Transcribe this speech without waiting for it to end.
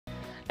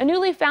A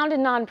newly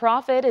founded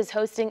nonprofit is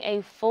hosting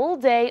a full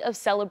day of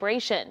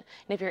celebration. And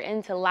if you're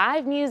into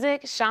live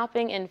music,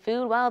 shopping, and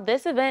food, well,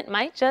 this event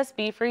might just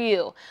be for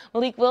you.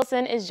 Malik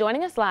Wilson is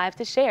joining us live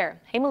to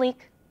share. Hey,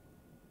 Malik.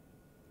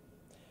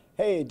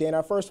 Hey, Dana,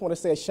 I first want to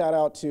say a shout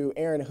out to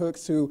Aaron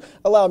Hooks, who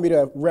allowed me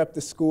to rep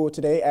the school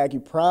today, Aggie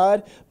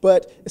Pride.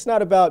 But it's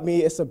not about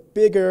me, it's a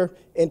bigger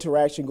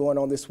interaction going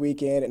on this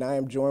weekend, and I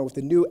am joined with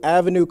the New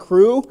Avenue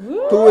crew,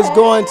 who is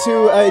going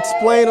to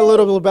explain a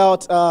little bit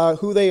about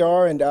who they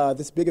are and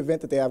this big event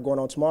that they have going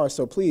on tomorrow.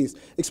 So please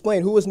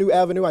explain, who is New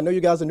Avenue? I know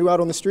you guys are new out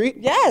on the street.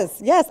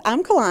 Yes,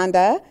 I'm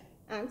Kalonda.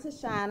 I'm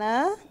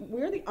Tashana.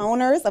 We're the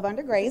owners of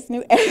Under Grace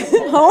Home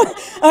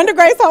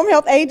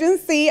Health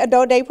Agency,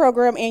 Adult Day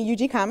Program,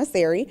 and UG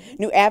Commissary.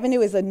 New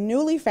Avenue is a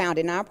newly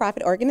founded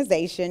nonprofit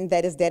organization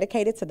that is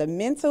dedicated to the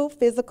mental,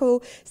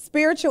 physical,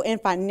 spiritual,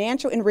 and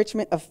financial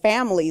enrichment of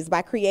families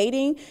by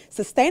creating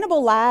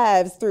sustainable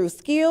lives through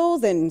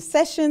skills and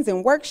sessions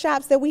and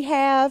workshops that we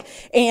have.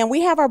 And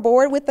we have our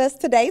board with us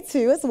today,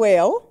 too, as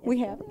well.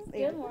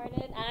 Good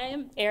morning. I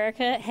am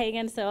Erica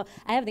Hagan. So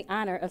I have the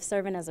honor of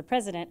serving as the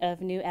president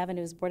of New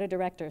Avenue's board of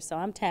directors. So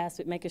I'm tasked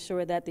with making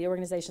sure that the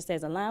organization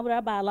stays in line with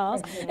our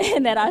bylaws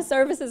and that our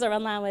services are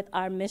in line with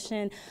our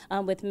mission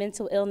with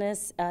mental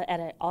illness at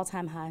an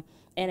all-time high.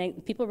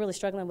 And people are really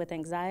struggling with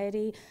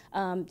anxiety.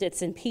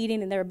 It's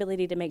impeding in their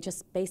ability to make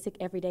just basic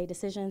everyday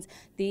decisions.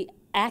 The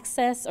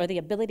access or the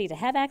ability to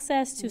have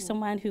access to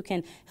someone who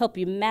can help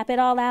you map it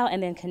all out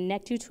and then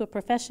connect you to a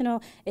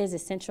professional is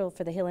essential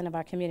for the healing of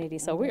our community.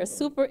 So we are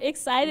super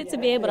excited to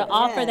be able to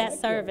offer that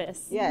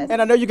service. Yes. And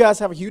I know you guys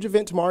have a huge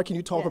event tomorrow. Can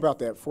you talk about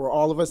that for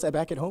all of us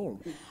back at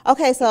home?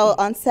 Okay, so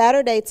on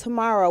Saturday,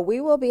 tomorrow, we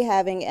will be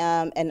having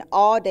an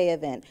all-day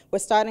event. We're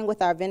starting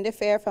with our vendor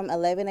fair from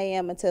 11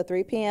 a.m. until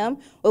 3 p.m.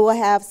 We will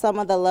have some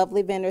of the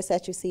lovely vendors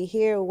that you see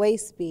here,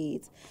 waist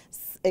beads,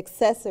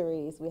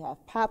 accessories, we have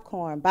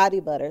popcorn,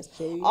 body butters,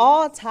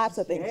 all types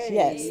of things.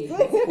 Yes,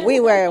 we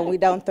wear them, we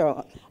don't throw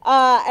them.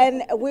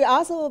 And we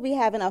also will be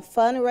having a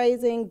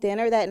fundraising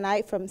dinner that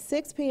night from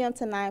 6 p.m.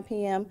 to 9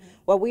 p.m.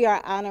 where we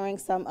are honoring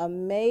some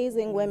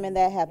amazing women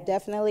that have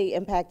definitely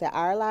impacted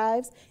our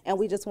lives, and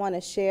we just want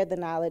to share the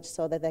knowledge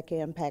so that they can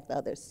impact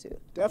others too.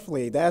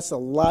 Definitely, that's a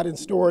lot in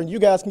store, and you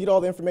guys can get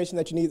all the information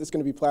that you need that's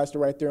going to be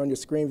plastered right there on your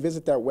screen.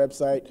 Visit that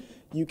website.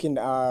 You can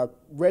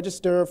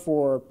register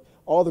for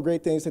all the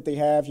great things that they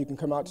have. You can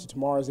come out to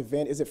tomorrow's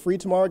event. Is it free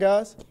tomorrow,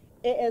 guys?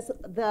 It is.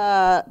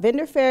 The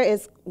vendor fair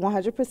is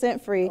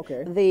 100% free.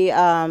 Okay. The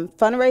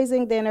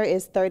fundraising dinner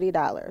is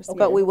 $30. Okay.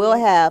 But we will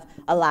have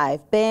a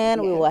live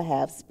band. We will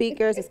have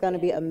speakers. It's going to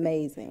be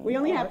amazing. We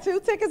only have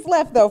 2 tickets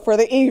left, though, for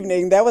the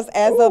evening. That was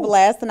as of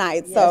last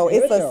night. So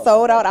it's a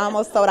sold-out,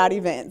 almost sold-out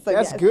event. So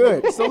that's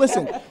good. So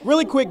listen,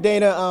 really quick,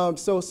 Dana.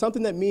 So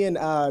something that me and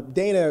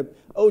Dana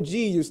OG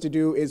used to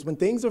do is when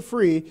things are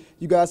free,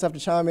 you guys have to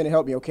chime in and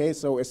help me, okay?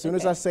 So as soon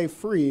as I say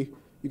free,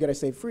 you gotta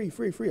say free,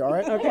 free, free, all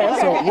right? Okay.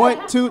 So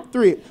 1, 2,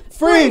 3.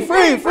 Free,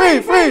 free,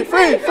 free, free,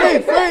 free, free,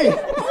 free.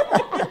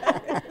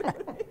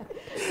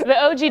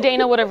 The OG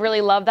Dana would have really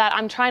loved that.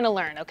 I'm trying to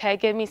learn, okay?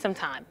 Give me some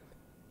time.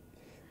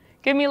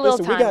 Give me a little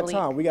time. We got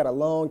time. We got a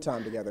long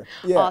time together.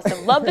 Yeah.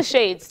 Awesome. Love the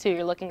shades, too.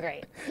 You're looking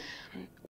great.